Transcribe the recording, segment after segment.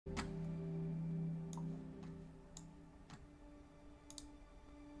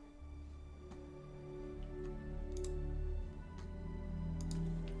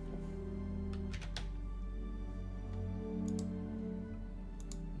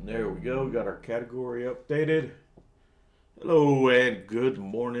There we go. Got our category updated. Hello and good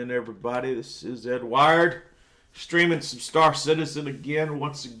morning, everybody. This is Ed Wired, streaming some Star Citizen again.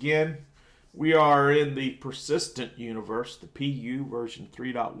 Once again, we are in the persistent universe, the PU version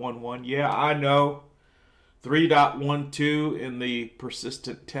 3.11. Yeah, I know. 3.12 in the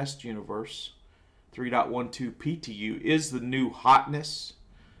persistent test universe. 3.12 PTU is the new hotness.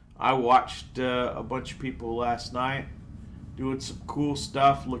 I watched a bunch of people last night doing some cool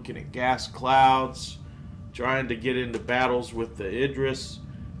stuff, looking at gas clouds, trying to get into battles with the Idris,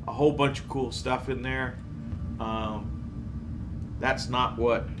 a whole bunch of cool stuff in there. That's not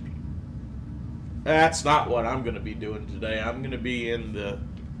what I'm going to be doing today. I'm going to be in the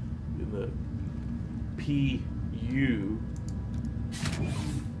PU,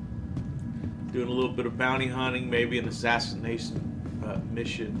 doing a little bit of bounty hunting, maybe an assassination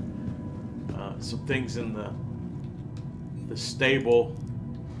mission, some things in the stable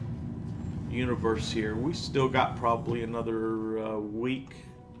universe here. We still got probably another week,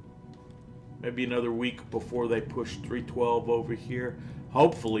 maybe another week before they push 3.12 over here.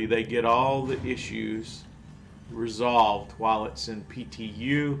 Hopefully they get all the issues resolved while it's in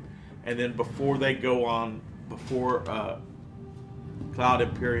PTU, and then before they go on, before Cloud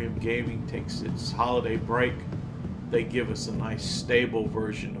Imperium Gaming takes its holiday break, they give us a nice stable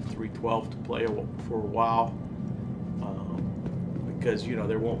version of 3.12 to play for a while. Because, you know,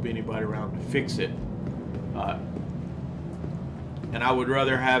 there won't be anybody around to fix it. And I would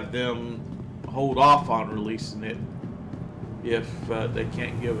rather have them hold off on releasing it if they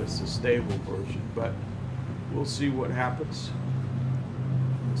can't give us a stable version. But we'll see what happens.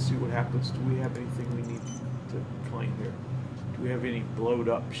 We'll see what happens. Do we have anything we need to claim here? Do we have any blowed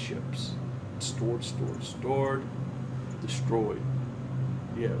up ships? Stored, destroyed.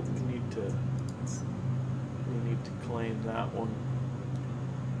 Yeah, we need to claim that one.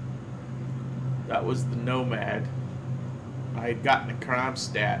 That was the Nomad. I had gotten a crime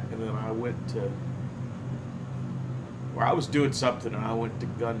stat, and then I went to where I was doing something, and I went to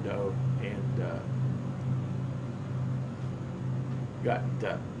Gundo and got.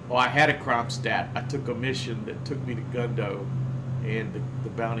 Well, I had a crime stat. I took a mission that took me to Gundo, and the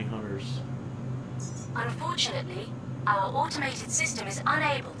bounty hunters. Unfortunately, our automated system is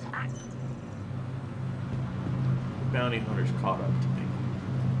unable to act. The bounty hunters caught up to me.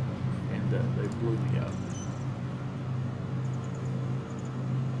 They blew me up.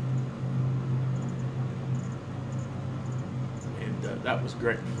 And that was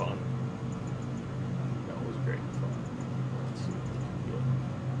great fun. That was great fun. Let's see what we can get.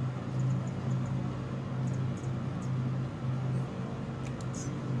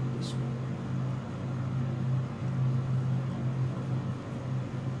 This one.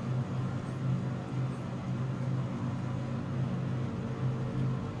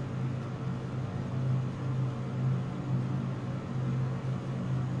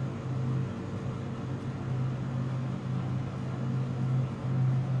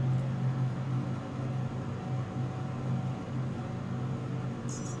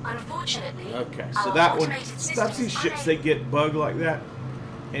 Unfortunately, okay, so that one, that's these ships, they get bugged like that,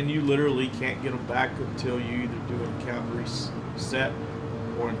 and you literally can't get them back until you either do an account reset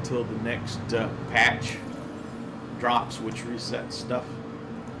or until the next patch drops, which resets stuff.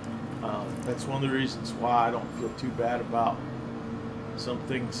 That's one of the reasons why I don't feel too bad about some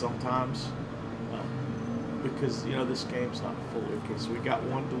things sometimes, because, you know, this game's not fully okay. So we got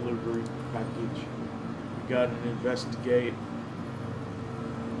one delivery package, we got an investigate,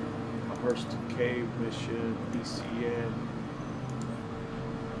 Hurston Cave mission, ECN.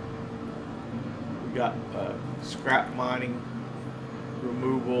 We got scrap mining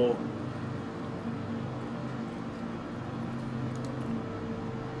removal.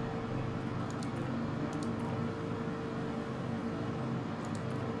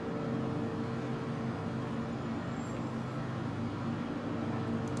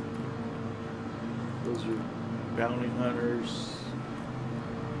 Those are bounty hunters.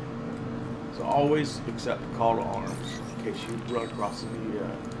 Always accept a call to arms in case you run across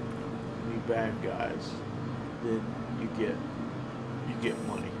any bad guys. Then you get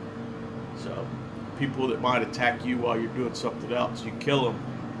money. So people that might attack you while you're doing something else, you kill them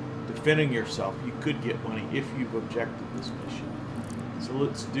defending yourself. You could get money if you've objected this mission. So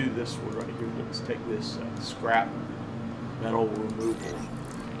let's do this one right here. Let's take this scrap metal removal.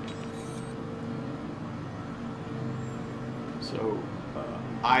 So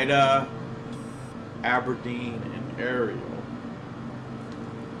Ida, Aberdeen, and Ariel.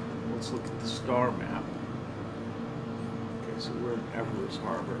 Let's look at the star map. Okay, so we're in Everest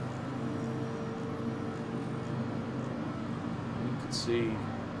Harbor. You can see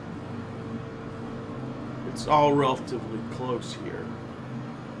It's all relatively close here.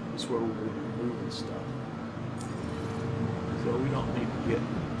 This is where we'll be moving stuff. So we don't need to get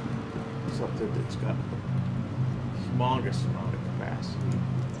something that's got a humongous amount of capacity.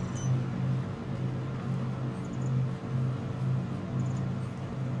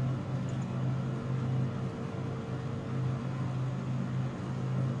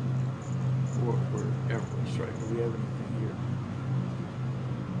 Or Everest, right? Do we have anything here?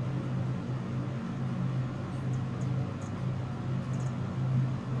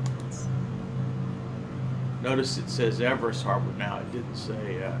 Notice it says Everest Harbor now. It didn't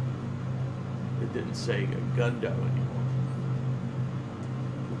say Gundo anymore.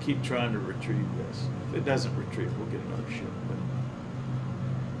 We'll keep trying to retrieve this. If it doesn't retrieve, we'll get another ship. But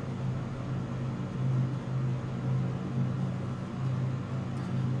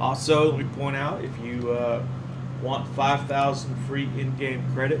also, let me point out, if you want 5,000 free in-game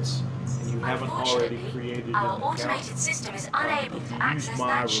credits and you haven't already created an our account, automated system is unable to access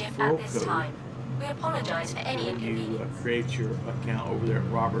that ship at this time. We apologize for any inconvenience. You create your account over there at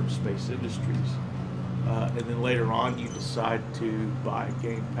Roberts Space Industries, and then later on you decide to buy a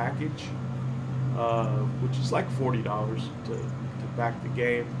game package, which is like $40 to back the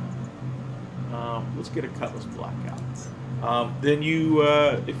game. Let's get a Cutlass Black out. Then you,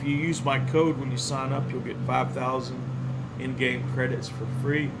 if you use my code when you sign up, you'll get 5,000 in-game credits for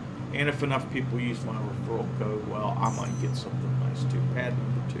free. And if enough people use my referral code, well, I might get something nice too. Pad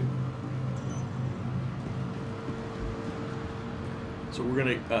number 2. So we're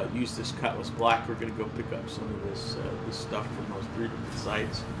going to use this Cutlass Black. We're going to go pick up some of this stuff from those 3 different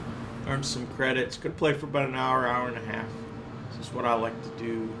sites. Earn some credits. Going to play for about an hour, hour and a half. This is what I like to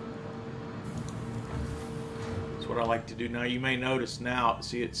do. That's what I like to do. Now you may notice now,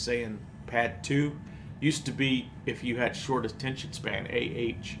 see it's saying pad 2. Used to be, if you had short attention span,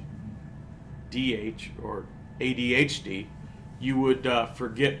 ADHD or ADHD, you would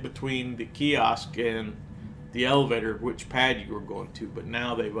forget between the kiosk and the elevator which pad you were going to. But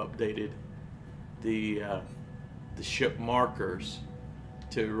now they've updated the ship markers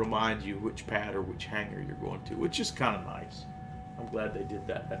to remind you which pad or which hangar you're going to, which is kind of nice. I'm glad they did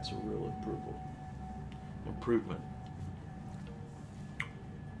that. That's a real improvement.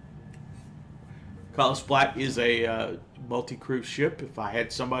 Cutlass Black is a multi-crew ship. If I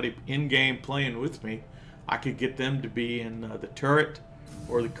had somebody in-game playing with me, I could get them to be in the turret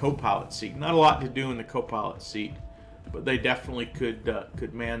or the co-pilot seat. Not a lot to do in the co-pilot seat, but they definitely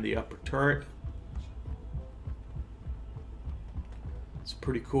could man the upper turret. It's a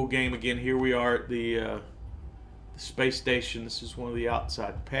pretty cool game. Again, here we are at the space station. This is one of the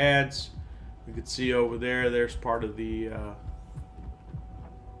outside pads. You can see over there, there's part of the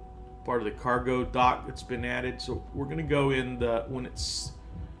cargo dock that's been added. So we're going to go in the when it's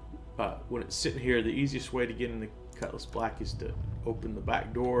sitting here. The easiest way to get in the Cutlass Black is to open the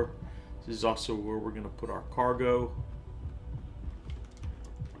back door. This is also where we're going to put our cargo.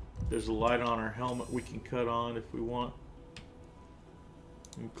 There's a light on our helmet we can cut on if we want.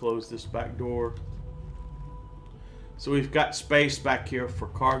 And close this back door. So we've got space back here for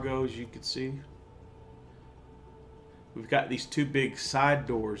cargo, as you can see. We've got these 2 big side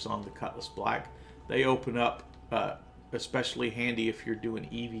doors on the Cutlass Black. They open up, especially handy if you're doing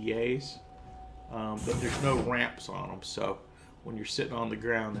EVAs. But there's no ramps on them, so when you're sitting on the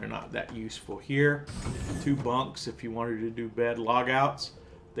ground, they're not that useful. Here, 2 bunks if you wanted to do bed logouts.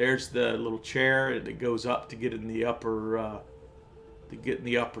 There's the little chair that goes up to get in the upper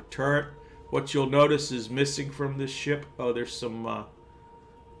turret. What you'll notice is missing from this ship. Oh, there's some. I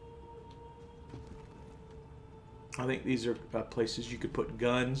think these are places you could put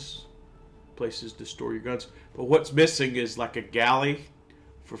guns, places to store your guns. But what's missing is like a galley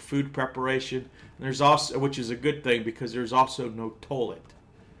for food preparation. And there's also, which is a good thing because there's also no toilet.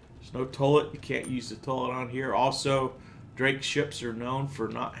 There's no toilet. You can't use the toilet on here. Also, Drake ships are known for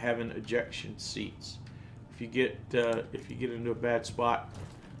not having ejection seats. If you get into a bad spot,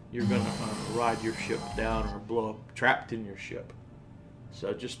 you're going to ride your ship down or blow up trapped in your ship.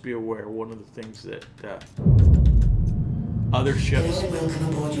 So just be aware. One of the things that other ships welcome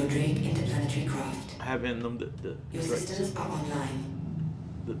aboard your Drake interplanetary craft. Have in them that the Your Drakes, systems are online.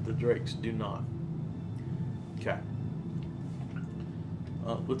 that the Drakes do not. Okay.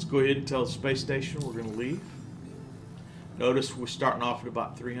 Let's go ahead and tell the space station we're going to leave. Notice we're starting off at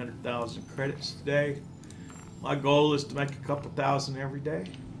about 300,000 credits today. My goal is to make a couple thousand every day.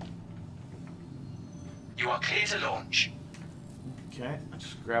 You are clear to launch. Okay, I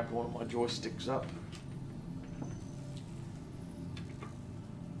just grabbed one of my joysticks up.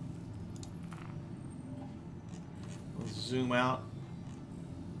 Let's zoom out.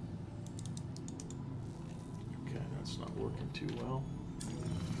 That's not working too well.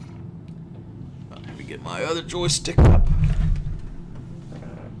 Let me get my other joystick up. There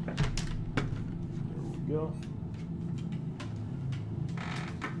we go.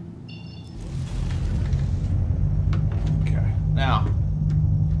 Okay, now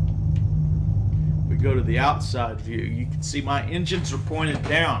we go to the outside view. You can see my engines are pointed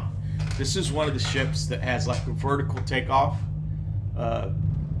down. This is one of the ships that has like a vertical takeoff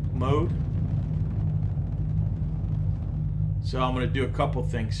mode. So I'm going to do a couple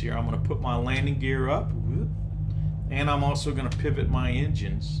things here. I'm going to put my landing gear up, and I'm also going to pivot my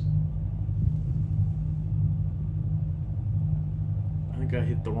engines. I think I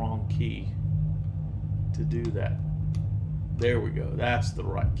hit the wrong key to do that. There we go. That's the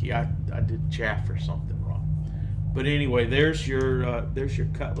right key. I did chaff or something wrong. But anyway, there's your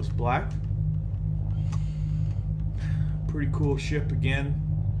Cutlass Black. Pretty cool ship again.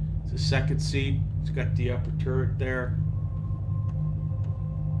 It's a second seat. It's got the upper turret there.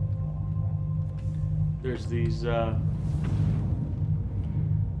 There's these, and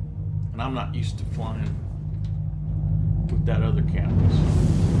I'm not used to flying with that other cameras.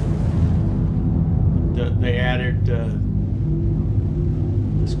 They added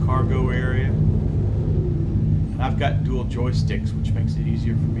this cargo area. I've got dual joysticks, which makes it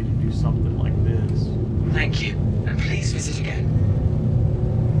easier for me to do something like this. Thank you, and please visit again.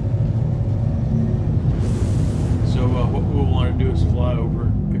 So what we'll want to do is fly over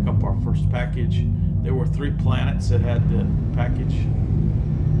and pick up our first package. There were 3 planets that had the package,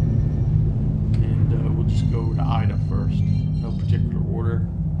 and we'll just go over to Ida first. No particular order.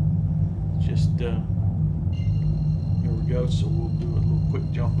 Just here we go. So we'll do a little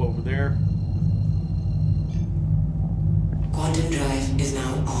quick jump over there. Quantum drive is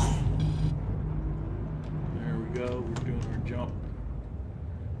now on. There we go. We're doing our jump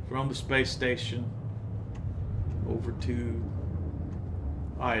from the space station over to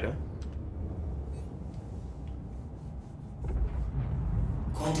Ida.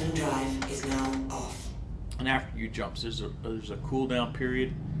 Quantum drive is now off. And after you jump, there's a cooldown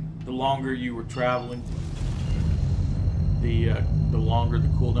period. The longer you were traveling, the longer the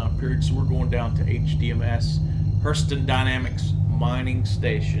cooldown period. So we're going down to HDMS, Hurston Dynamics Mining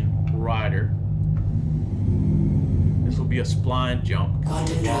Station, Ryder. This will be a spline jump.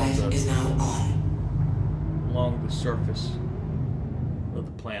 Quantum drive is now on. Along the surface of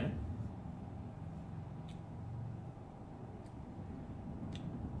the planet.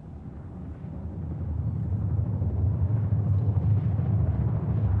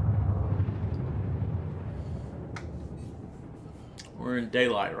 We're in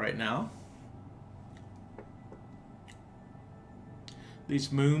daylight right now.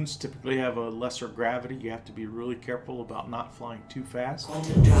 These moons typically have a lesser gravity. You have to be really careful about not flying too fast.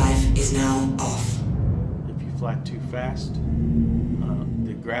 Quantum drive is now off. If you fly too fast,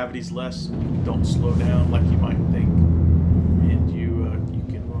 the gravity's less. Don't slow down like you might think, and you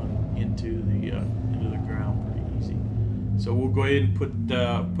can run into the ground pretty easy. So we'll go ahead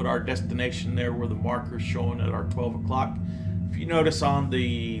and put our destination there where the marker's showing at our 12 o'clock. If you notice on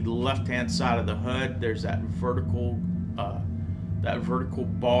the left-hand side of the HUD, there's that vertical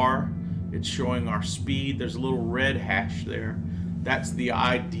bar. It's showing our speed. There's a little red hash there. That's the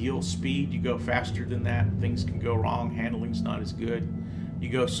ideal speed. You go faster than that, things can go wrong. Handling's not as good. You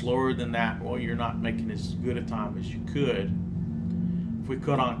go slower than that, well, you're not making as good a time as you could. If we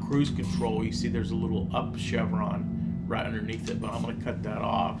cut on cruise control, you see there's a little up chevron right underneath it, but I'm going to cut that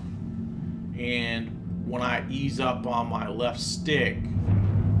off. And when I ease up on my left stick,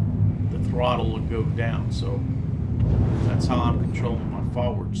 the throttle will go down. So that's how I'm controlling my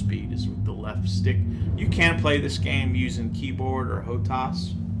forward speed, is with the left stick. You can play this game using keyboard or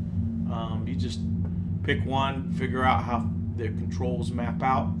HOTAS. You just pick one, figure out how the controls map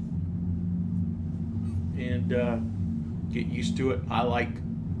out, and get used to it. I like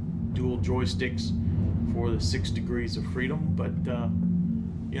dual joysticks for the 6 degrees of freedom, but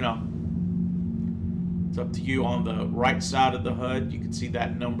you know, it's up to you. On the right side of the HUD, you can see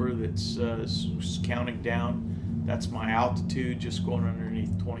that number that's counting down. That's my altitude, just going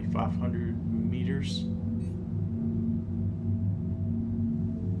underneath 2,500 meters.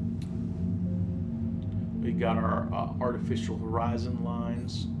 We got our artificial horizon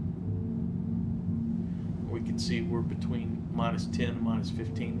lines. We can see we're between -10 and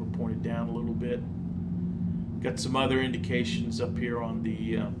 -15. We're pointed down a little bit. Got some other indications up here on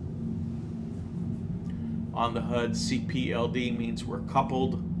the HUD. CPLD means we're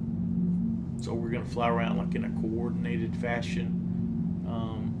coupled. So we're going to fly around like in a coordinated fashion.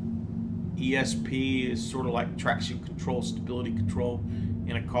 ESP is sort of like traction control, stability control.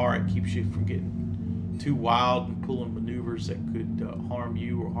 In a car, it keeps you from getting too wild and pulling maneuvers that could harm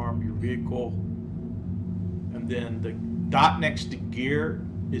you or harm your vehicle. And then the dot next to gear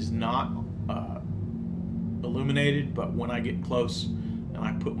is not illuminated, but when I get close and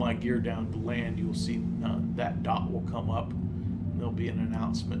I put my gear down to land, you'll see that dot will come up. And there'll be an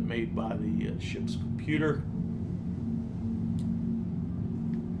announcement made by the ship's computer.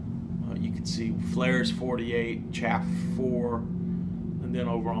 You can see flares 48, chaff 4, and then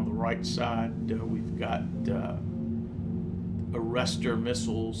over on the right side we've got arrestor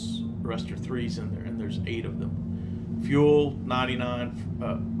missiles, arrestor 3s in there, and there's 8 of them. Fuel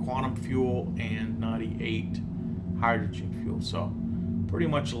 99, quantum fuel, and 98 hydrogen fuel. So pretty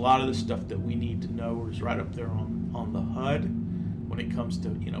much a lot of the stuff that we need to know is right up there on the HUD when it comes to,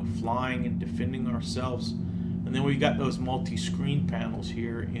 you know, flying and defending ourselves. And then we've got those multi-screen panels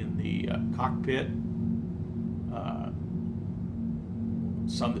here in the cockpit.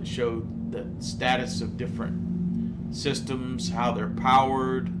 Some that show the status of different systems, how they're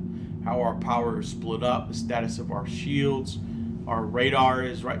powered, how our power is split up, the status of our shields. Our radar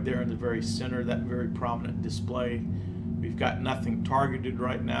is right there in the very center, that very prominent display. We've got nothing targeted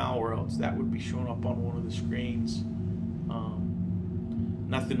right now, or else that would be showing up on one of the screens.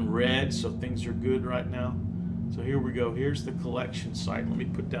 Nothing red, so things are good right now. So here we go. Here's the collection site. Let me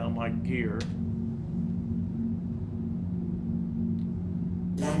put down my gear.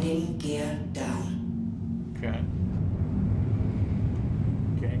 Landing gear down. Okay.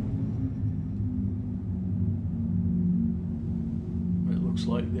 Okay. It looks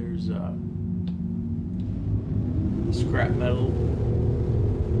like there's scrap metal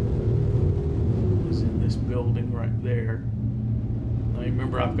is in this building right there. Now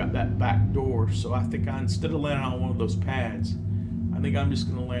remember, I've got that back door, so I think instead of landing on one of those pads, I think I'm just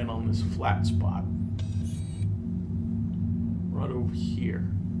going to land on this flat spot right over here.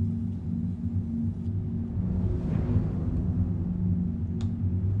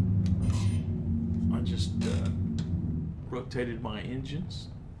 I just rotated my engines.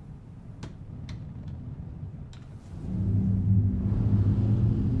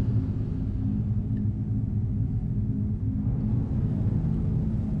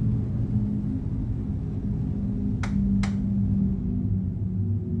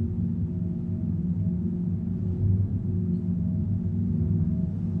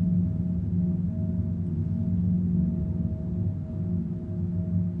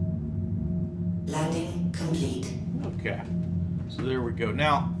 Landing complete. Okay, so there we go.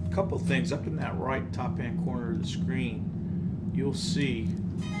 Now, a couple of things up in that right top-hand corner of the screen, you'll see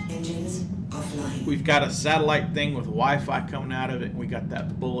Engines offline. we've got a satellite thing with Wi-Fi coming out of it, and we got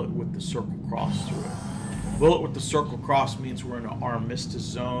that bullet with the circle cross through it. Bullet with the circle cross means we're in an armistice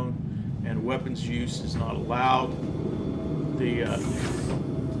zone, and weapons use is not allowed.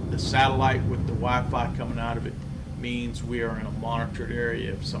 The satellite with the Wi-Fi coming out of it means we are in a monitored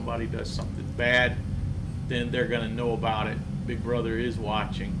area. If somebody does something bad, then they're going to know about it. Big Brother is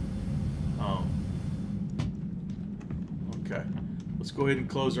watching. Okay, let's go ahead and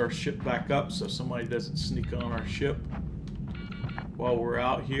close our ship back up so somebody doesn't sneak on our ship while we're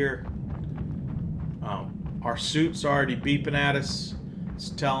out here. Our suit's already beeping at us. It's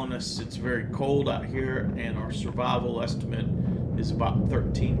telling us it's very cold out here, and our survival estimate is about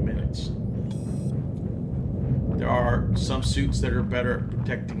 13 minutes. There are some suits that are better at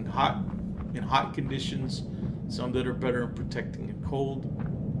protecting in hot conditions, some that are better at protecting in cold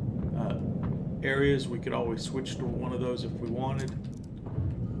areas. We could always switch to one of those if we wanted.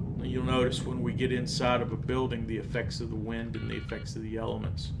 You'll notice when we get inside of a building, the effects of the wind and the effects of the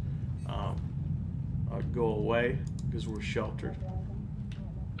elements go away because we're sheltered.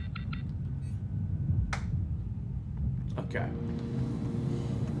 Okay.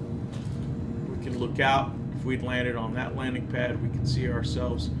 We can look out. If we'd landed on that landing pad, we can see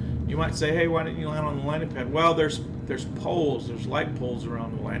ourselves. You might say, hey, why didn't you land on the landing pad? Well, there's poles, there's light poles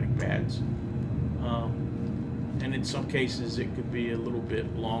around the landing pads. And in some cases, it could be a little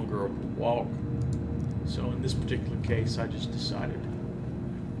bit longer of a walk. So in this particular case, I just decided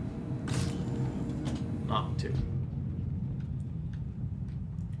not to.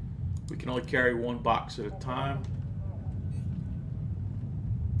 We can only carry one box at a time.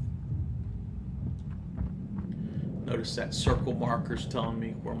 Notice that circle marker's telling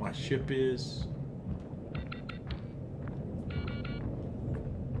me where my ship is.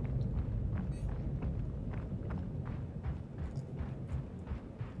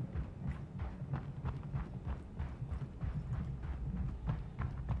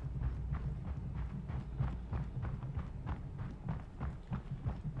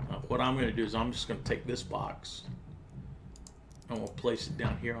 What I'm going to do is I'm just going to take this box I'm going to place it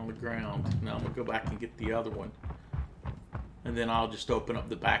down here on the ground. Now I'm going to go back and get the other one. And then I'll just open up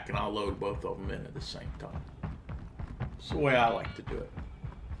the back and I'll load both of them in at the same time. It's the way I like to do it.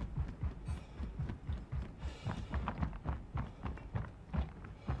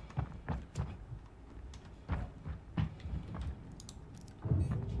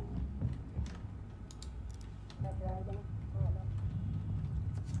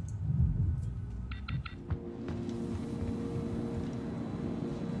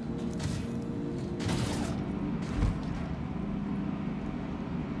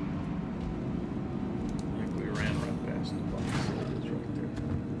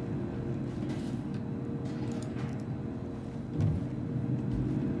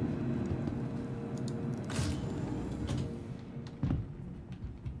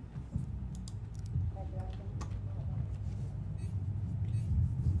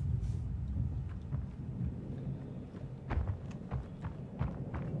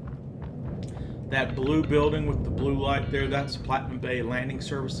 That blue building with the blue light there, that's Platinum Bay Landing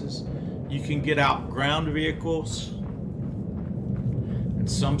Services. You can get out ground vehicles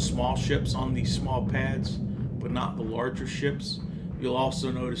and some small ships on these small pads, but not the larger ships. You'll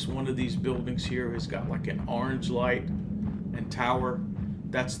also notice one of these buildings here has got like an orange light and tower.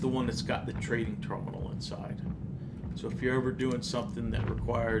 That's the one that's got the trading terminal inside. So if you're ever doing something that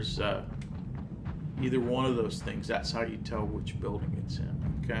requires either one of those things, that's how you tell which building it's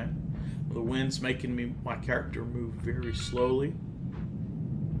in, okay? The wind's making my character move very slowly.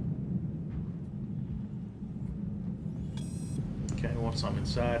 Okay, once I'm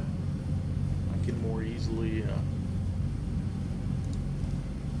inside, I can more easily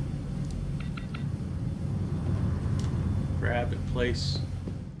grab and place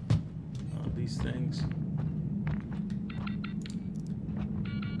these things.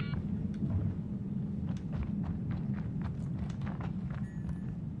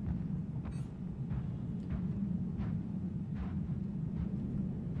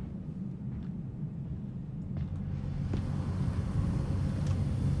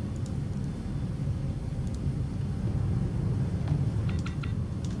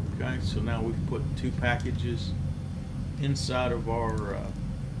 So now we've put 2 packages inside of our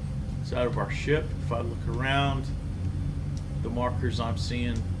ship. If I look around, the markers I'm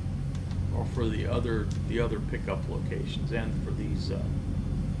seeing are for the other pickup locations and for these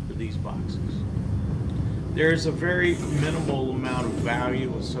boxes. There's a very minimal amount of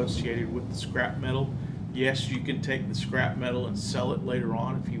value associated with the scrap metal. Yes, you can take the scrap metal and sell it later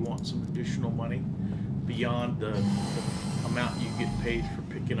on if you want some additional money beyond the amount you get paid for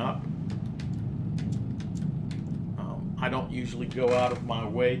picking up. I don't usually go out of my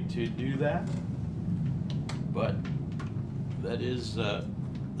way to do that, but that is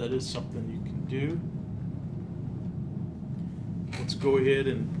something you can do. Let's go ahead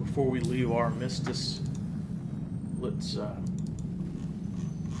and, before we leave Armistice, let's that's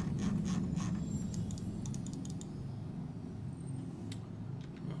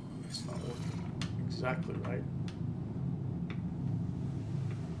not working exactly right.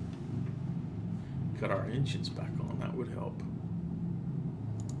 Got our engines back on, that would help.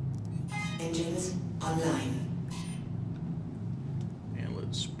 Engines online. And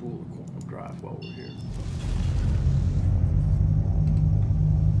let's spool the quantum drive while we're here.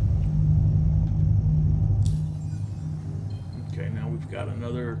 Okay, now we've got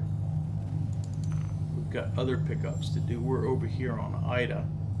other pickups to do. We're over here on Ida.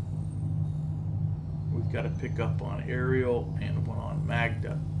 We've got to pick up on Ariel and one on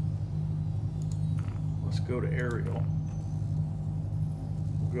Magda. Let's go to Ariel.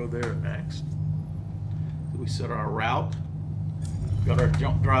 We'll go there next. So we set our route. Got our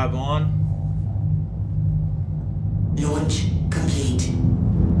jump drive on. Launch complete.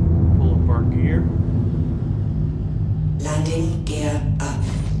 Pull up our gear. Landing gear up.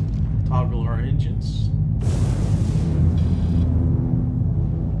 Toggle our engines.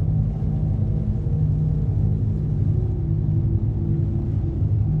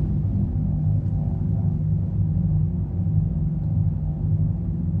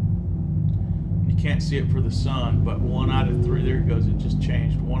 Can't see it for the sun, but 1 out of 3, there it goes, it just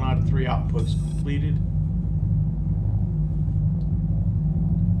changed. 1 out of 3 outposts completed.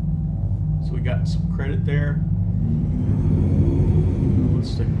 So we got some credit there.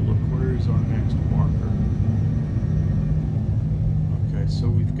 Let's take a look. Where is our next marker? Okay, so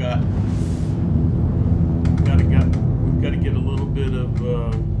we've got to get a little bit of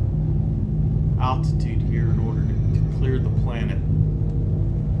altitude here in order to clear the planet.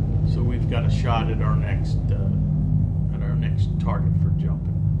 So we've got a shot at our next target for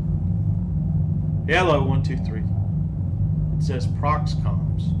jumping. Hello, 1, 2, 3. It says prox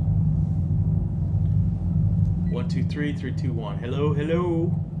comms. 1, 2, 3, 3, 2, 1. Hello,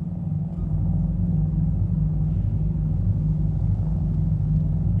 hello.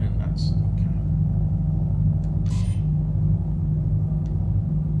 And that's okay.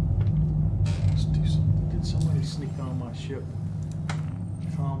 Let's do something. Did somebody sneak on my ship?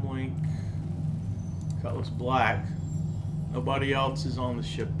 Comlink. Cutlass Black. Nobody else is on the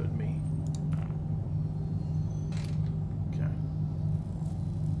ship but me. Okay.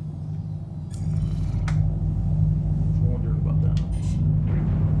 Wondering about that.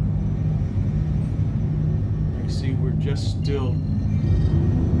 You see, we're just still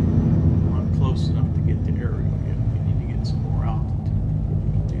not close enough to get to aerial yet. We need to get some more altitude before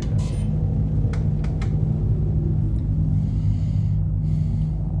we can do that.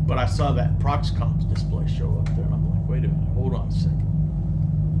 But I saw that Proxcoms display show up there, and I'm like, wait a minute, hold on a second.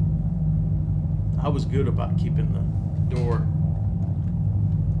 I was good about keeping the door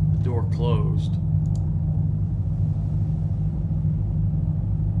closed.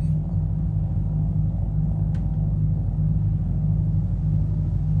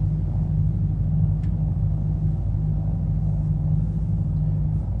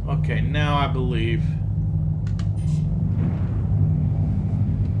 Okay, now I believe,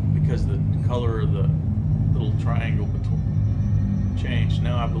 because the color of the little triangle between changed,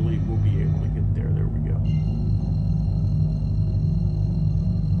 now I believe we'll be able to get there. There we go.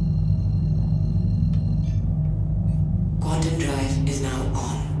 Quantum drive is now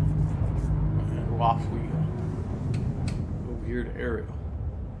on. And off we go. Over here to aerial.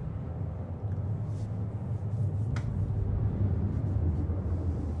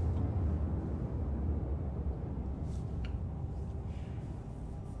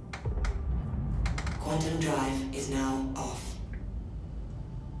 Quantum drive is now off.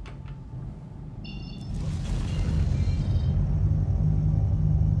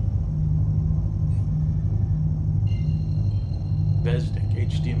 Bezdek,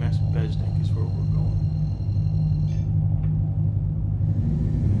 HDMS Bezdek is where we're going.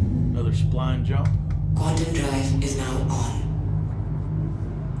 Another spline jump. Quantum drive is now on.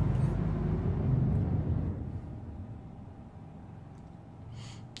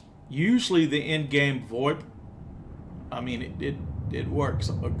 Usually the in-game VoIP, I mean, it works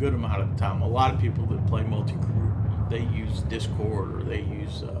a good amount of the time. A lot of people that play multi-crew, they use Discord or they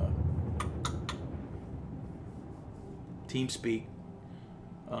use TeamSpeak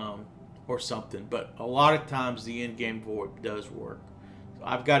or something. But a lot of times the in-game VoIP does work. So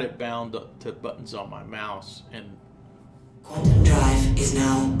I've got it bound up to buttons on my mouse, and Quantum drive is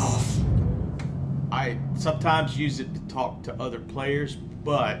now off. I sometimes use it to talk to other players,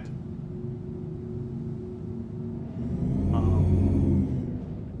 but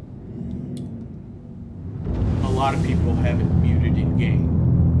a lot of people have it muted in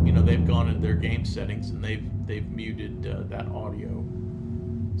game. You know, they've gone into their game settings and they've muted that audio,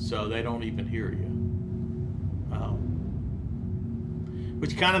 so they don't even hear you.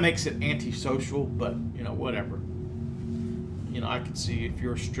 Which kind of makes it antisocial, but you know, whatever. You know, I can see if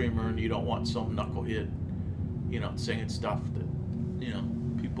you're a streamer and you don't want some knucklehead, you know, saying stuff that, you know,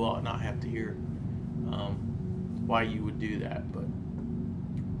 people ought not have to hear, why you would do that. But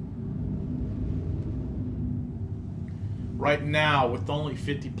right now, with only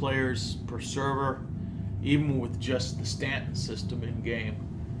 50 players per server, even with just the Stanton system in game,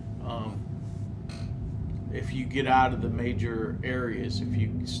 if you get out of the major areas,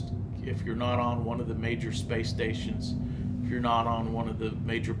 if you're not on one of the major space stations, if you're not on one of the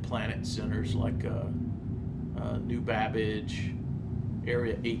major planet centers like New Babbage,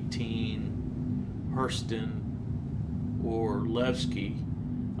 Area 18, Hurston, or Levski,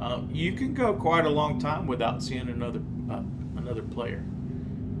 you can go quite a long time without seeing another player.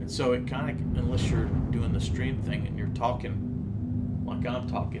 And so it kind of, unless you're doing the stream thing and you're talking like I'm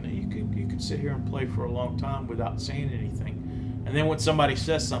talking, you can sit here and play for a long time without saying anything. And then when somebody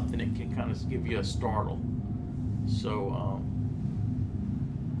says something, it can kind of give you a startle. So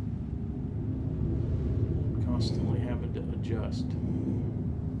constantly having to adjust.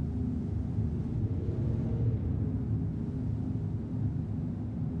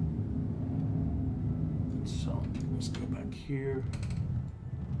 So let's go back here.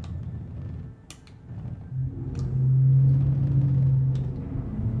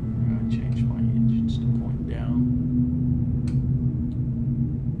 I'm gonna change my engines to point down.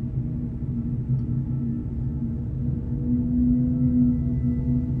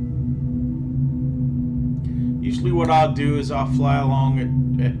 Usually what I'll do is I'll fly along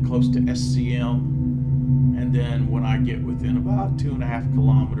at close to SCM, and then when I get within about 2.5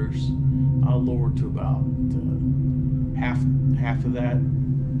 kilometers, I'll lower to about half of that.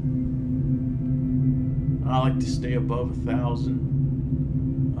 I like to stay above 1,000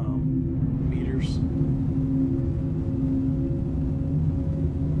 meters.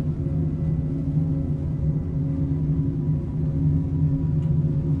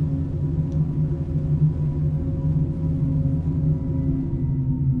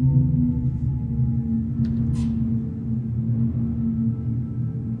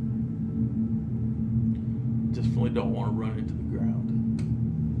 Definitely don't want to run into the ground.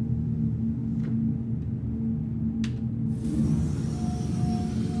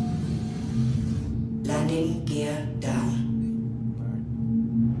 Landing gear down.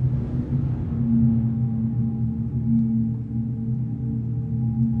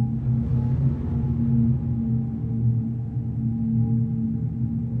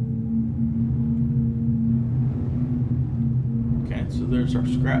 Okay, so there's our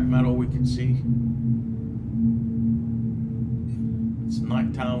scrap metal we can see. It's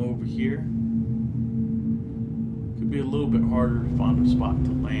nighttime over here. Could be a little bit harder to find a spot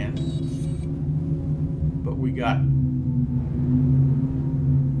to land. But we got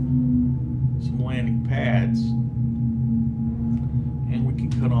some landing pads, and we can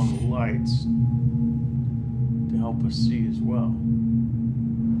cut on the lights to help us see as well.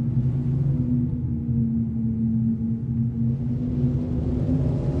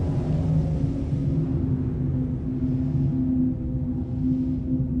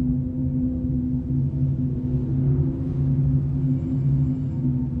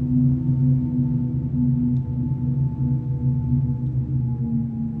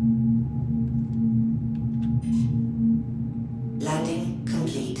 Landing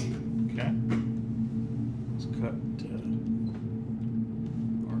complete. Okay. Let's cut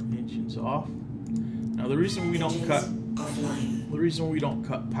our engines off. Now the reason we don't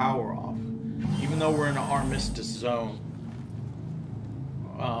cut power off, even though we're in an armistice zone,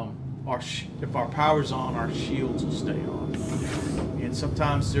 if our power's on, our shields will stay on. And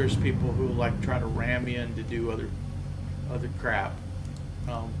sometimes there's people who like try to ram in to do other crap.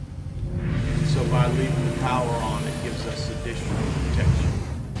 So by leaving the power on, it gives us additional protection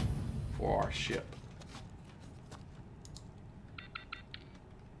for our ship.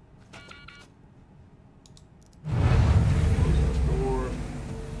 Close our door.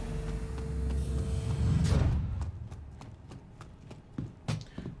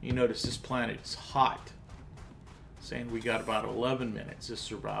 You notice this planet is hot, saying we got about 11 minutes of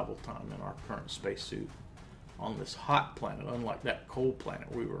survival time in our current spacesuit on this hot planet, unlike that cold planet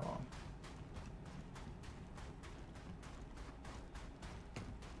we were on.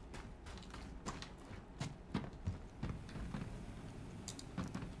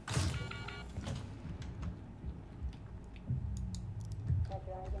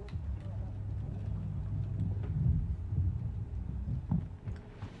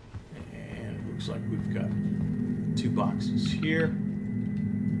 And it looks like we've got 2 boxes here.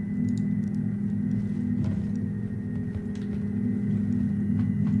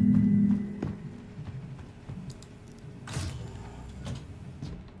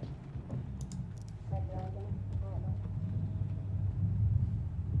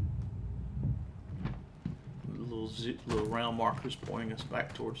 Little round markers pointing us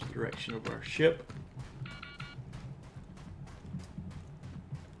back towards the direction of our ship.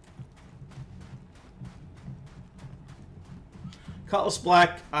 Cutlass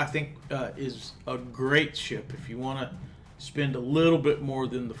Black, I think, is a great ship if you want to spend a little bit more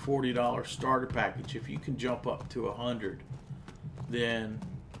than the $40 starter package. If you can jump up to $100, then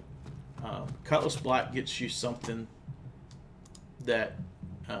Cutlass Black gets you something that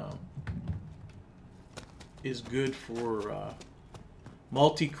is good for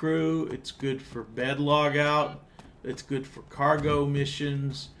multi-crew. It's good for bed log out. It's good for cargo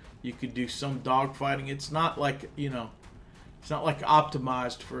missions. You could do some dogfighting. It's not like, you know, it's not like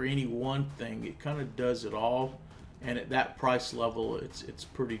optimized for any one thing. It kind of does it all, and at that price level, it's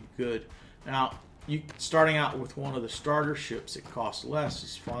pretty good. Now, you starting out with one of the starter ships that costs less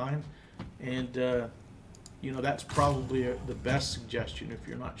is fine, and you know, that's probably the best suggestion if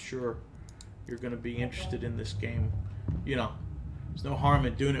you're not sure you're going to be interested in this game. You know, there's no harm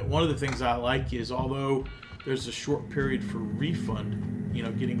in doing it. One of the things I like is, although there's a short period for refund, you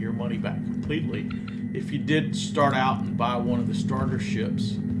know, getting your money back completely, if you did start out and buy one of the starter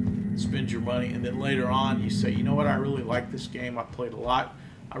ships, spend your money, and then later on you say, you know what, I really like this game, I played a lot,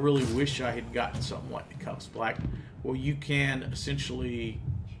 I really wish I had gotten something like the Cutlass Black. Well, you can essentially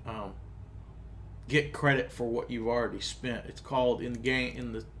get credit for what you've already spent. It's called, in the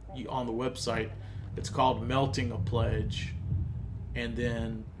game, on the website, it's called melting a pledge, and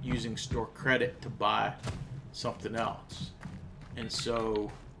then using store credit to buy something else. And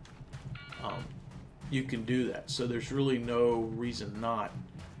so you can do that. So there's really no reason not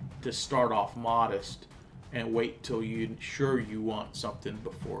to start off modest and wait till you're sure you want something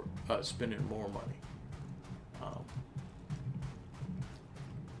before spending more money.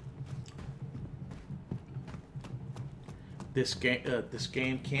 This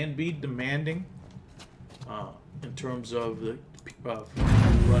game can be demanding in terms of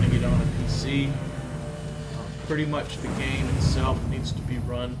running it on a PC. Pretty much the game itself needs to be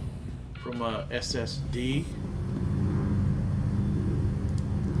run from a SSD,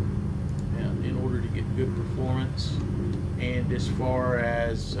 and in order to get good performance. And as far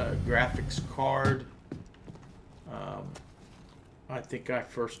as graphics card, I think I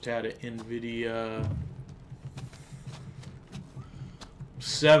first had an NVIDIA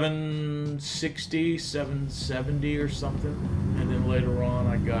 760, 770 or something, and then later on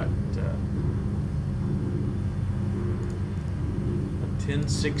I got a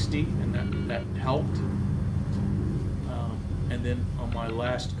 1060, and that helped. And then on my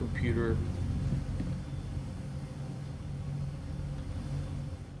last computer,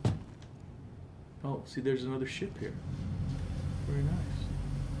 oh, see, there's another ship here. Very nice.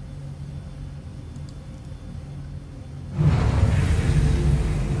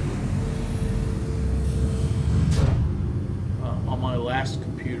 On my last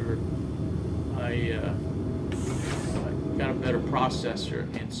computer, I got a better processor,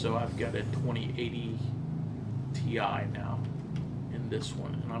 and so I've got a 2080 Ti now in this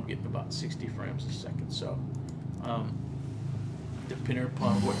one, and I'm getting about 60 frames a second. So depending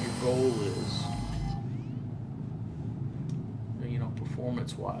upon what your goal is, you know,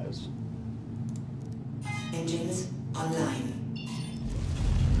 performance wise. Engines online.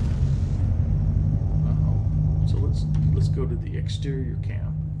 So let's go to the exterior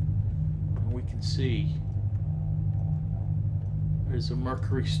cam, and we can see there's a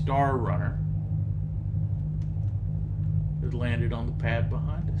Mercury Star Runner that landed on the pad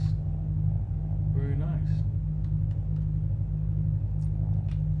behind us. Very nice.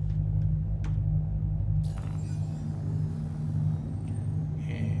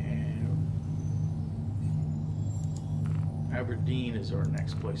 And Aberdeen is our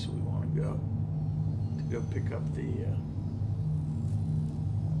next place we want to go pick up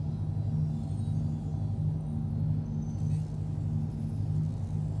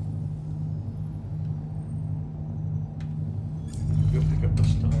the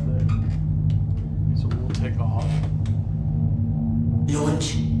stuff there. So we'll take off.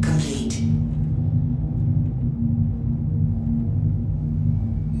 Launch complete.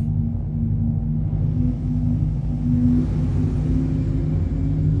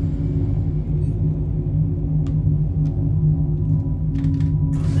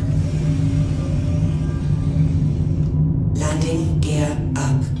 Landing gear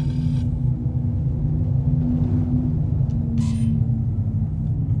up.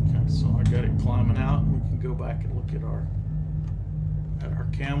 Climbing out, and we can go back and look at our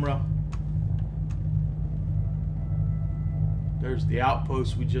camera. There's the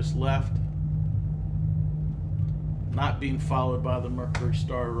outpost we just left, not being followed by the Mercury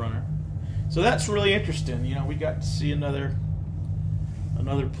Star Runner. So that's really interesting. You know, we got to see another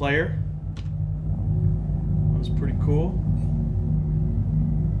player. That was pretty cool.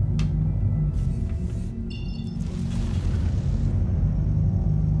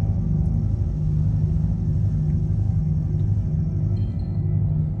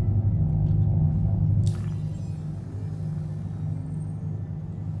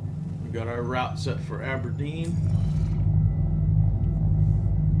 Got our route set for Aberdeen.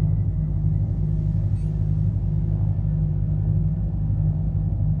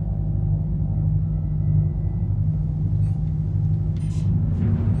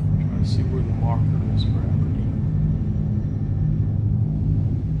 Trying to see where the marker is for Aberdeen.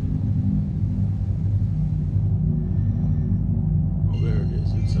 Oh, there it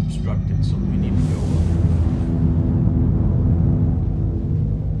is. It's obstructed, so we need to go up.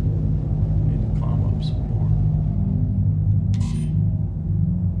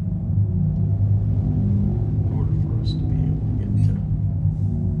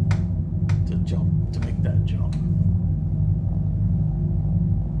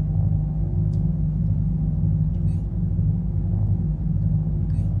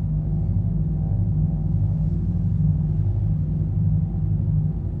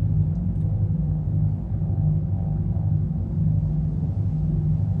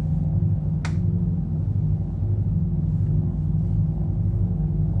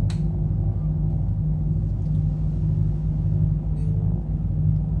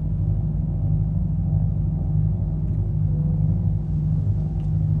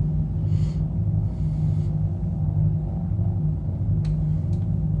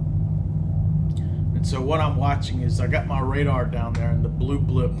 So what I'm watching is I got my radar down there, and the blue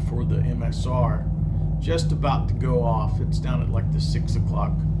blip for the MSR just about to go off. It's down at like the 6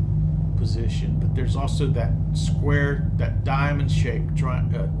 o'clock position, but there's also that square, that diamond shaped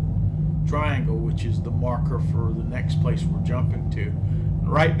triangle, which is the marker for the next place we're jumping to.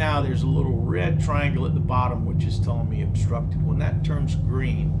 And right now there's a little red triangle at the bottom which is telling me obstructed. When that turns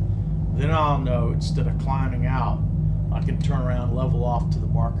green, then I'll know instead of climbing out, I can turn around, level off to the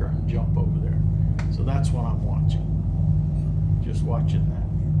marker, and jump over there. So that's what I'm watching. Just watching that.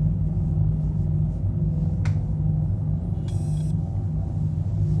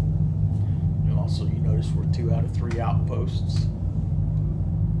 And also, you notice we're 2 out of 3 outposts.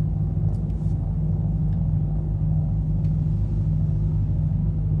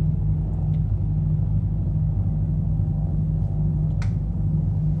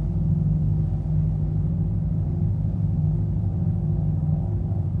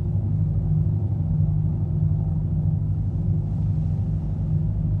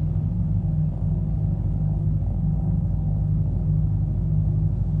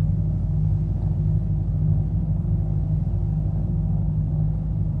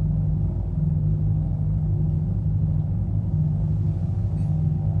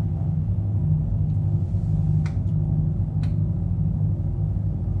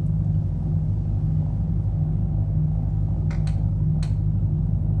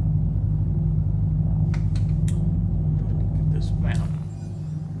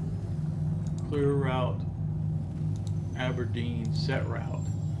 Clear route, Aberdeen, set route.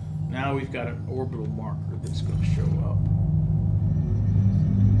 Now we've got an orbital marker that's going to show up.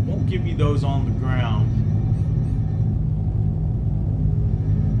 Won't give you those on the ground.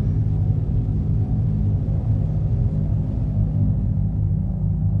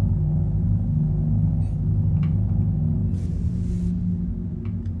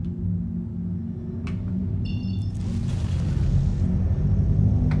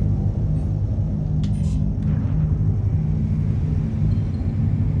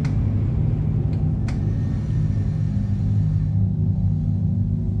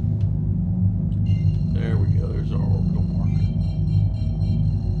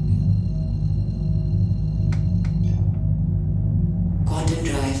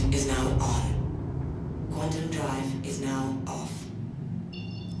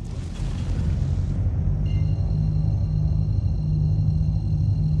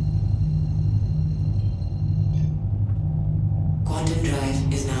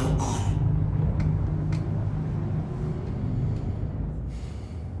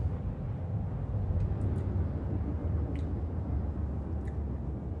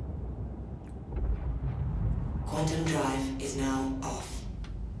 Quantum drive is now off.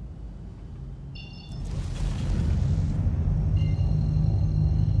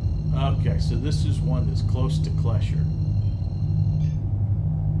 Okay, so this is one that's close to Klesher.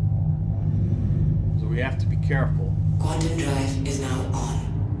 So we have to be careful. Quantum drive is now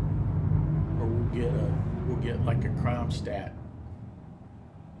on. Or we'll get like a crown stat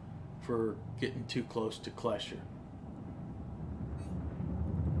for getting too close to Klesher.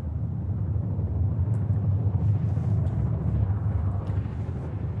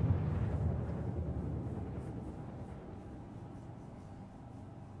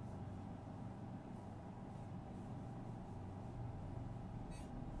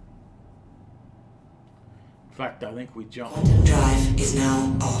 In fact, I think we jumped. Quantum drive is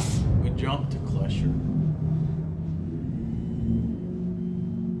now off. We jumped to Klesher.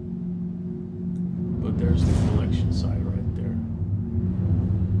 But there's the collection site right there.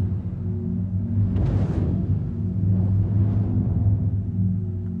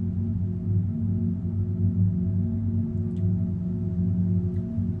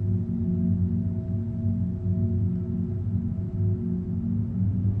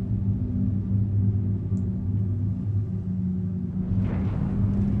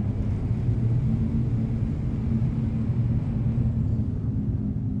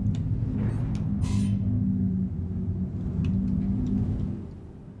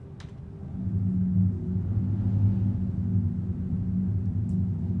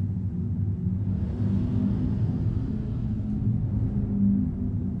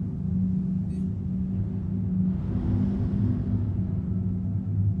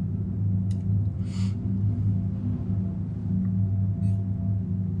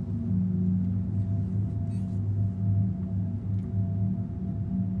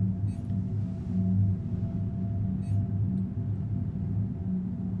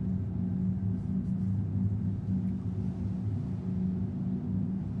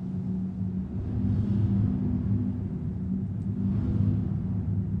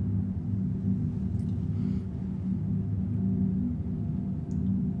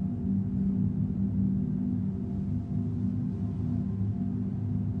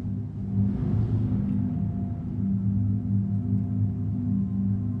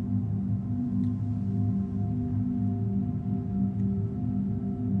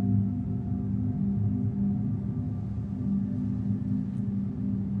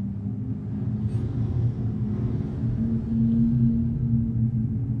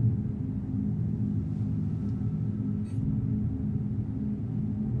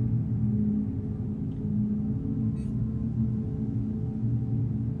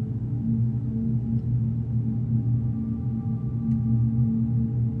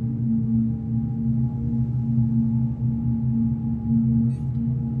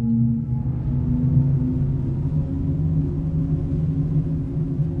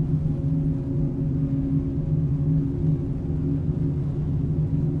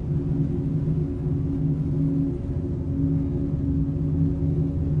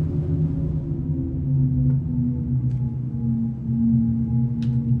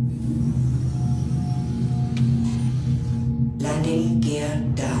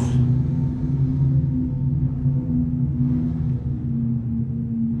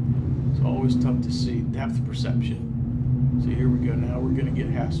 we're going to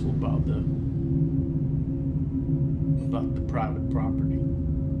get hassled about the private property.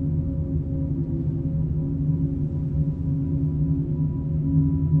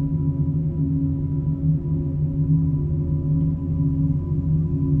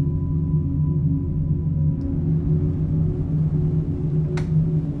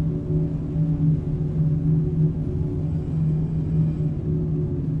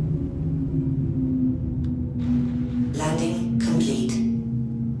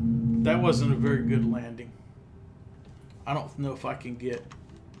 That wasn't a very good landing. I don't know if I can get...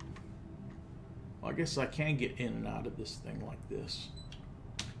 Well, I guess I can get in and out of this thing like this.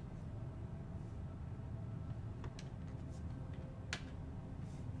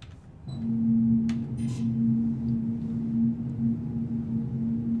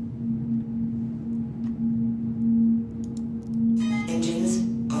 Engines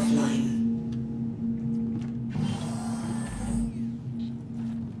offline.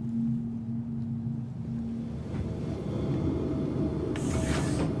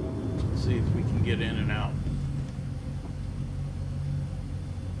 See if we can get in and out.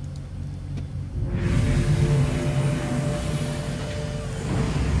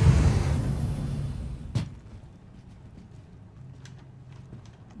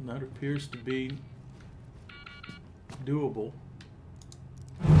 And that appears to be doable.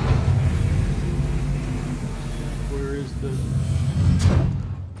 Where is the...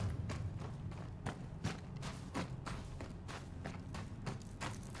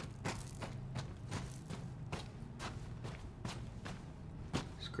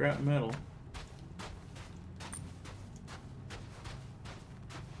 scrap metal?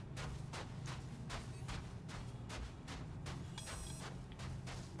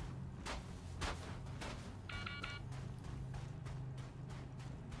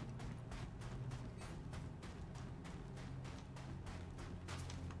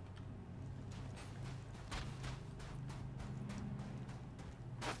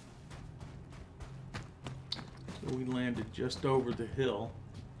 So we landed just over the hill.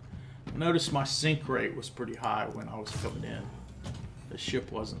 Notice my sink rate was pretty high when I was coming in. The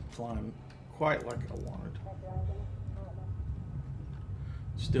ship wasn't flying quite like I wanted.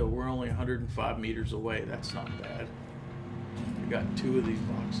 Still, we're only 105 meters away. That's not bad. We got 2 of these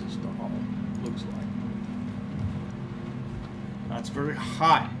boxes to haul, looks like. Now it's very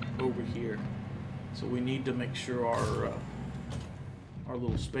hot over here, so we need to make sure our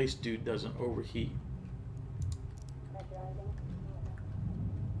little space dude doesn't overheat.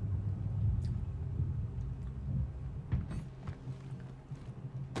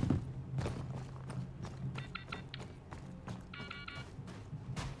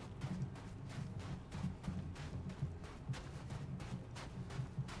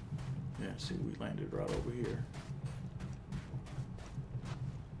 Yeah, see, we landed right over here.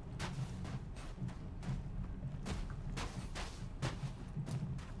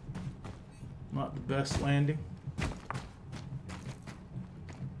 Not the best landing.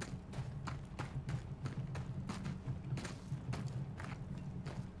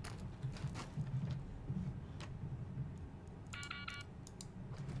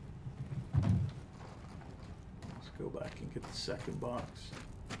 Let's go back and get the second box.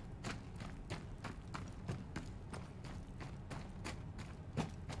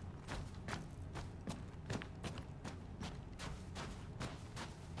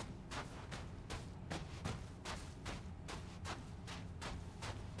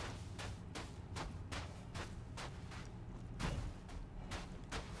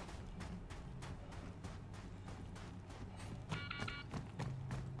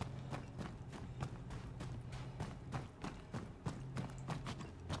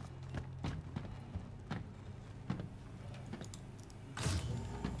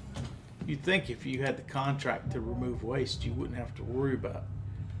 You'd think if you had the contract to remove waste, you wouldn't have to worry about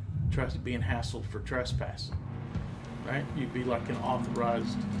being hassled for trespassing, right? You'd be like an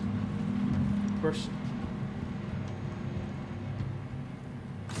authorized person.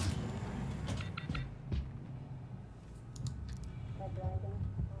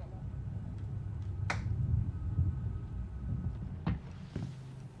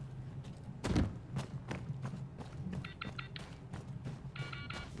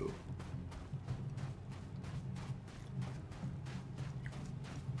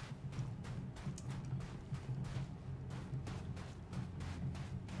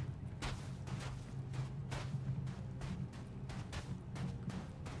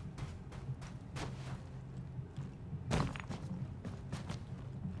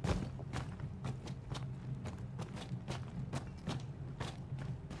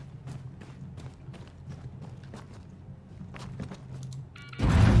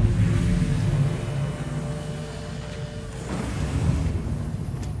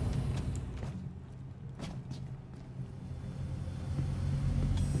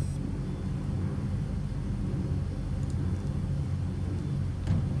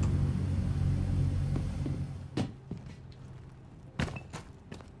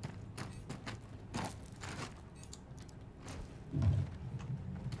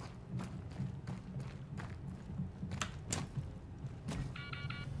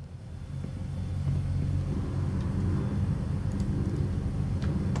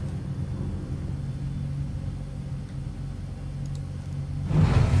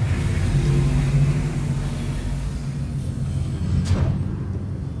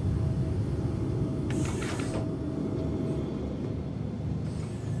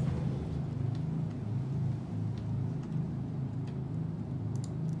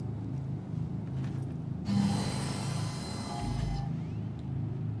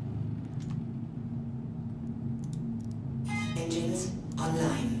 Engines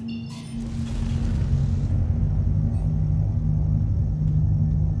online.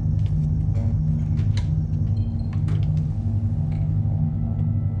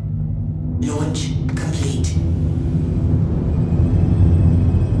 Launch complete.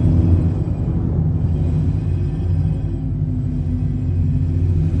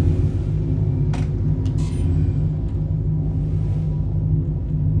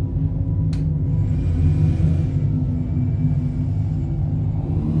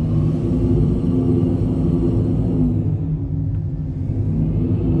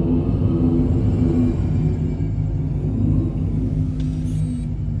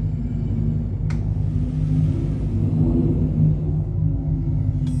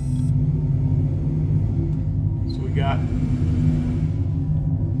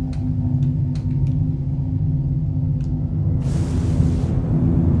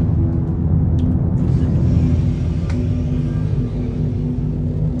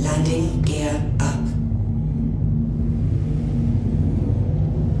 Landing gear up.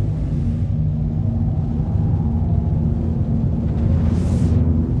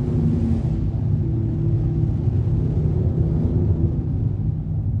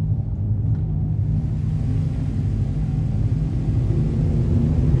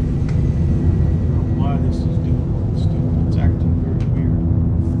 Why this is doing what it's doing. It's acting very weird.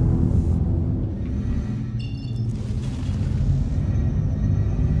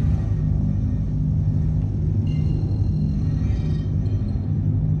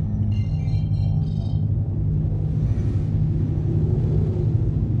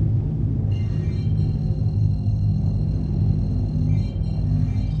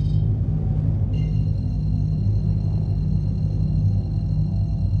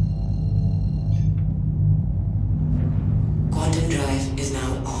 Quantum drive is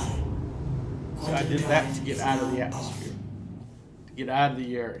now on. So I did that to get out of the atmosphere, to get out of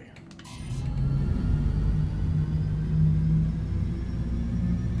the area.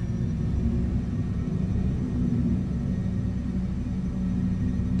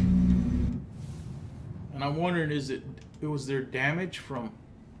 And I'm wondering, was there damage from?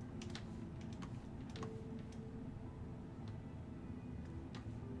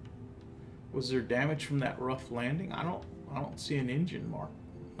 Was there damage from that rough landing? I don't see an engine mark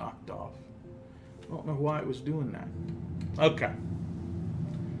knocked off. I don't know why it was doing that. Okay.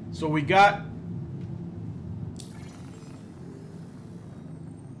 So we got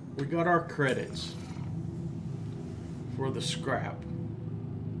our credits for the scrap.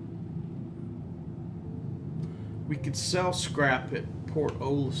 We could sell scrap at Port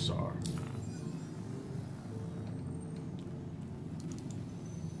Olisar.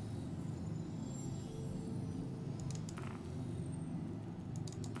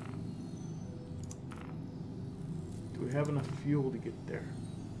 Do we have enough fuel to get there?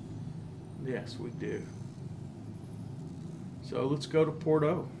 Yes, we do. So let's go to Port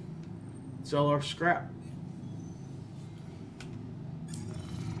O. Sell our scrap.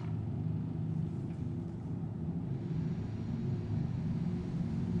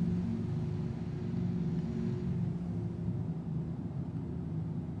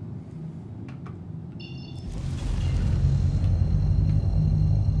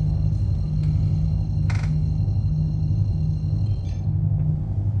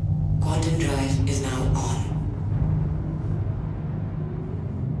 Quantum drive is now on.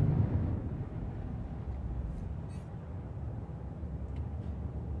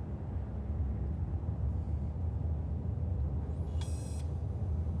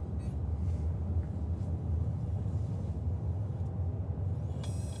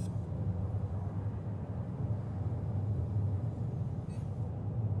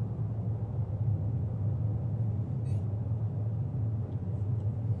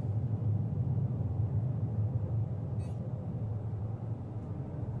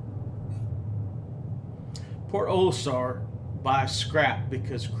 Port Olisar buys scrap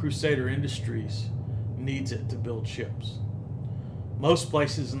because Crusader Industries needs it to build ships. Most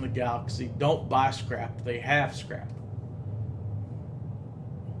places in the galaxy don't buy scrap, they have scrap.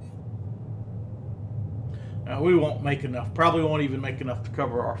 Now, we won't make enough, probably won't even make enough to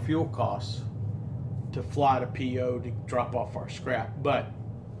cover our fuel costs to fly to PO to drop off our scrap, but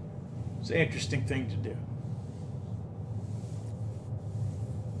it's an interesting thing to do.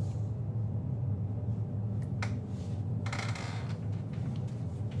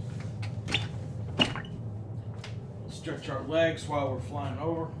 Stretch our legs while we're flying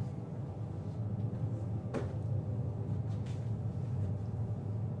over.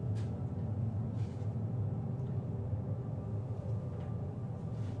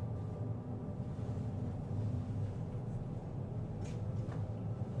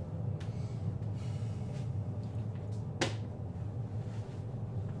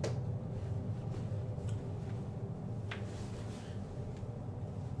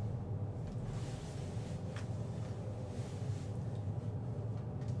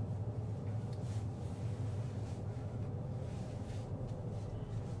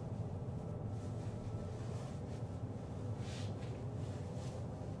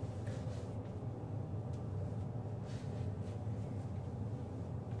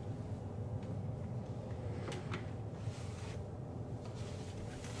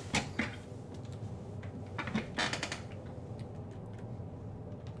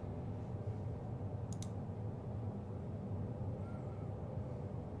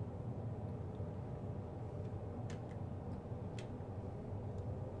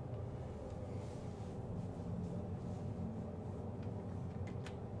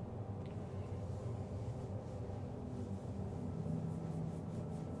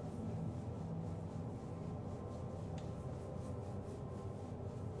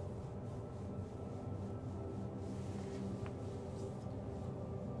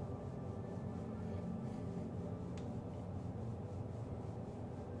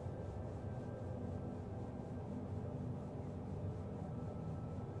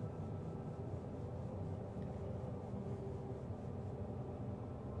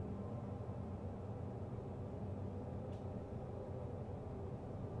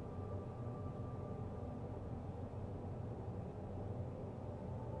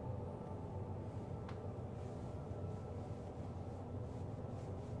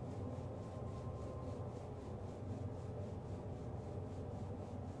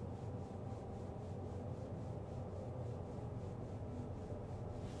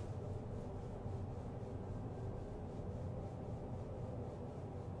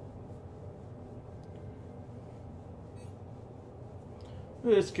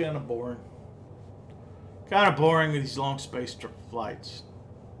 It's kind of boring. Kind of boring with these long space flights.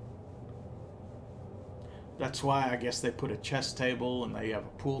 That's why I guess they put a chess table and they have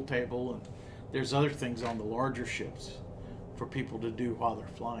a pool table and there's other things on the larger ships for people to do while they're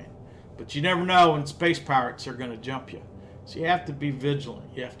flying. But you never know when space pirates are going to jump you. So you have to be vigilant.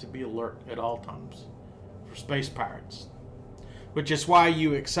 You have to be alert at all times for space pirates. Which is why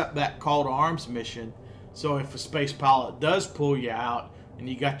you accept that call to arms mission. So if a space pilot does pull you out and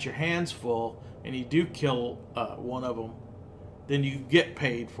you got your hands full and you do kill one of them, then you get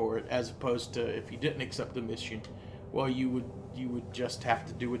paid for it, as opposed to if you didn't accept the mission, well, you would just have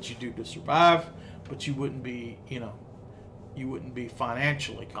to do what you do to survive, but you wouldn't be, you wouldn't be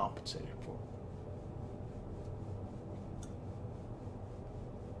financially compensated for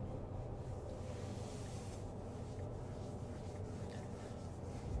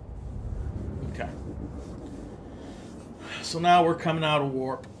it. Okay. So now we're coming out of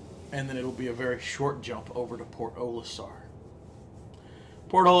warp, and then it'll be a very short jump over to Port Olisar.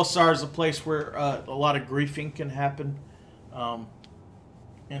 Port Olisar is a place where a lot of griefing can happen,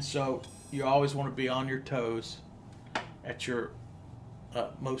 and so you always want to be on your toes at your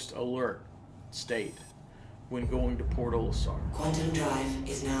most alert state when going to Port Olisar. Quantum drive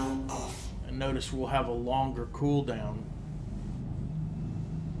is now off. And notice we'll have a longer cooldown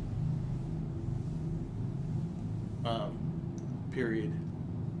period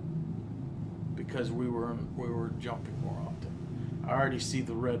because we were jumping more often. I already see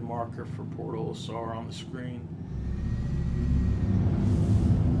the red marker for Port Olisar on the screen.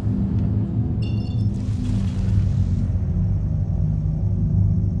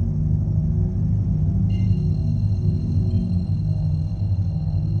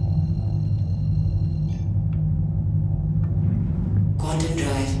 Quantum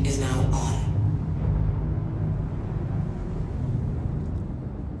drive is now on.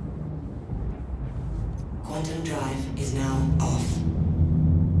 Quantum drive is now off.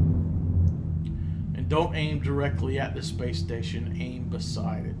 And don't aim directly at the space station, aim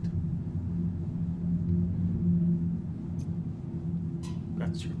beside it.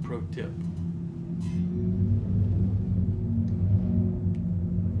 That's your pro tip.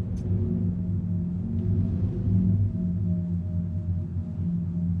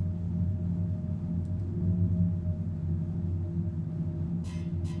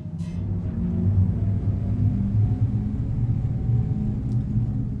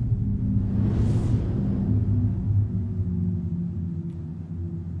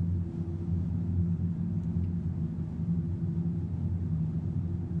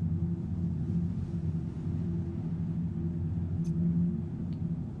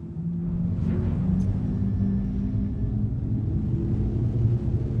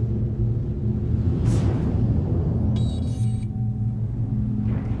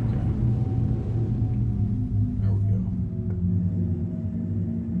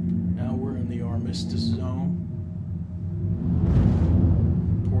 Zone,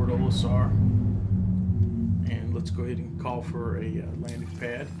 Port Olisar, and let's go ahead and call for a landing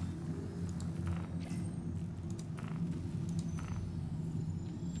pad.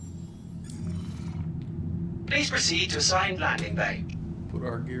 Please proceed to assigned landing bay. Put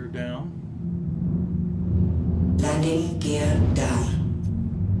our gear down. Landing gear down.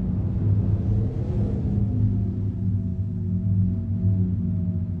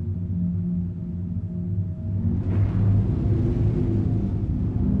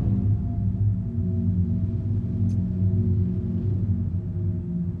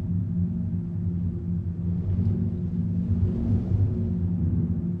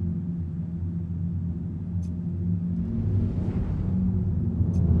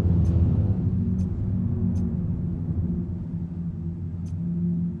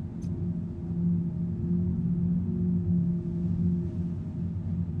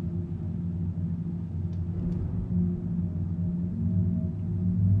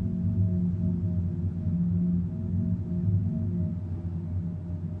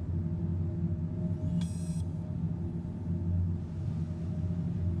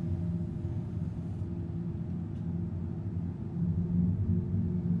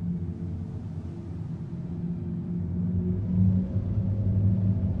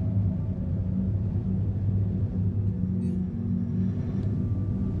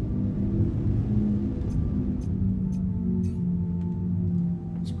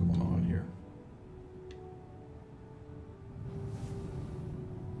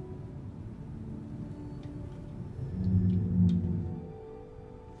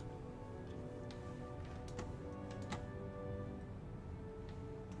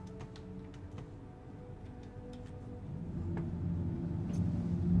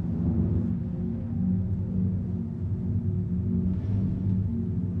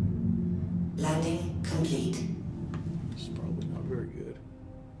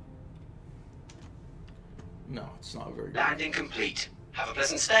 No, it's not very good. Landing complete. Have a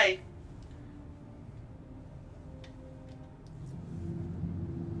pleasant stay.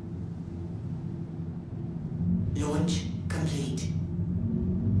 Launch complete.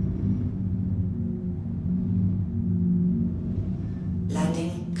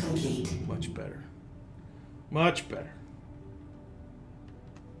 Landing complete. Much better. Much better.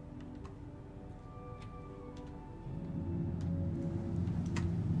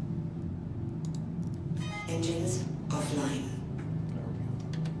 Engines offline.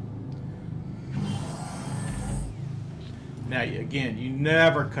 Now, again, you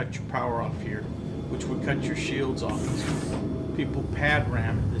never cut your power off here, which would cut your shields off. People pad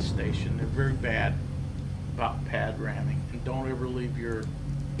ram at this station. They're very bad about pad ramming. And don't ever leave your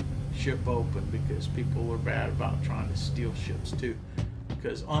ship open, because people are bad about trying to steal ships too.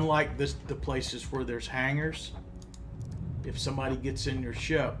 Because unlike the places where there's hangars, if somebody gets in your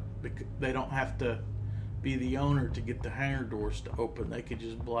ship, they don't have to be the owner to get the hangar doors to open. They could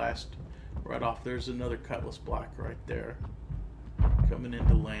just blast right off. There's another Cutlass Black right there coming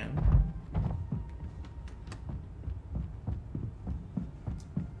into land.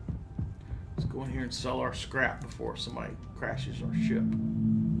 Let's go in here and sell our scrap before somebody crashes our ship.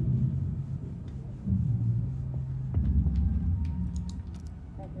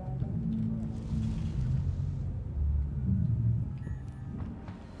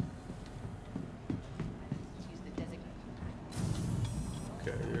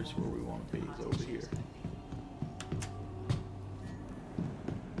 Okay, there's where we want to be, is over here.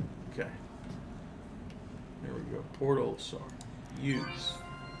 Okay. There we go. Port Olisar. Use.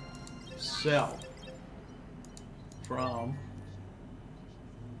 Sell. From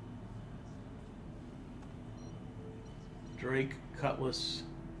Drake Cutlass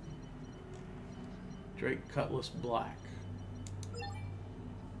Black.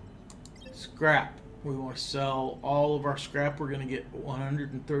 Scrap. We want to sell all of our scrap. We're going to get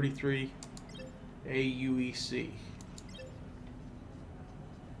 133 AUEC.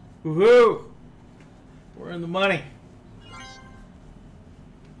 Woohoo! We're in the money.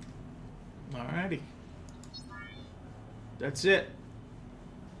 Alrighty. That's it.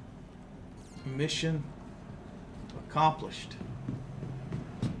 Mission accomplished.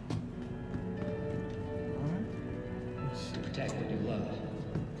 Alright. Let's see. Protect what you love.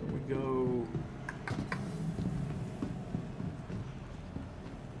 Can we go...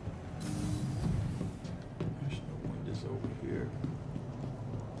 There's no windows over here.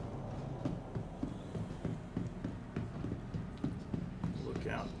 Look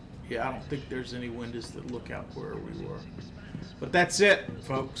out. Yeah, I don't think there's any windows that look out where we were. But that's it,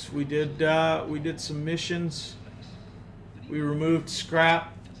 folks. We did some missions. We removed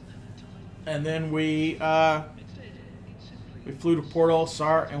scrap, and then we flew to Port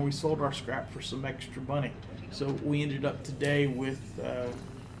Olisar and we sold our scrap for some extra money. So we ended up today with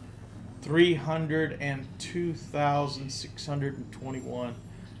 302,621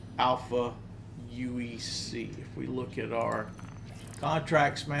 alpha UEC. If we look at our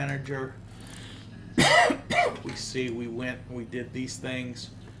contracts manager, we see we went and we did these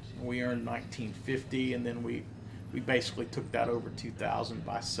things and we earned 1950, and then we basically took that over 2,000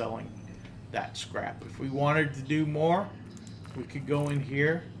 by selling that scrap. If we wanted to do more, we could go in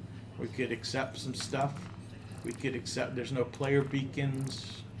here, we could accept some stuff, we could accept, there's no player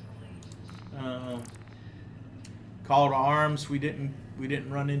beacons, call to arms, we didn't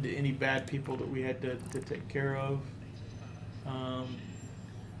run into any bad people that we had to take care of.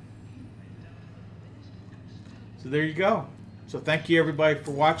 So there you go. So thank you everybody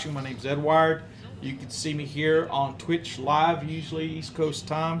for watching. My name's Edward. You can see me here on Twitch live, usually East Coast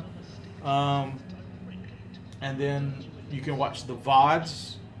time. And then you can watch the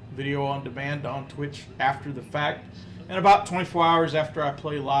VODs, video on demand, on Twitch after the fact. And about 24 hours after I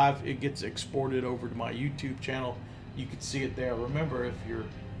play live, it gets exported over to my YouTube channel. You can see it there. Remember, if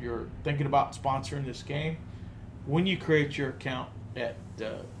you're thinking about sponsoring this game, when you create your account at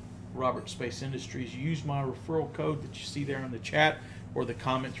Robert Space Industries, use my referral code that you see there in the chat or the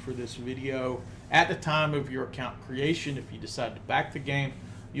comments for this video. At the time of your account creation, if you decide to back the game,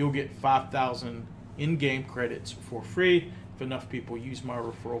 you'll get 5,000 in-game credits for free. If enough people use my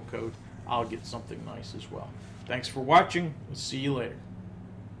referral code, I'll get something nice as well. Thanks for watching. We'll see you later.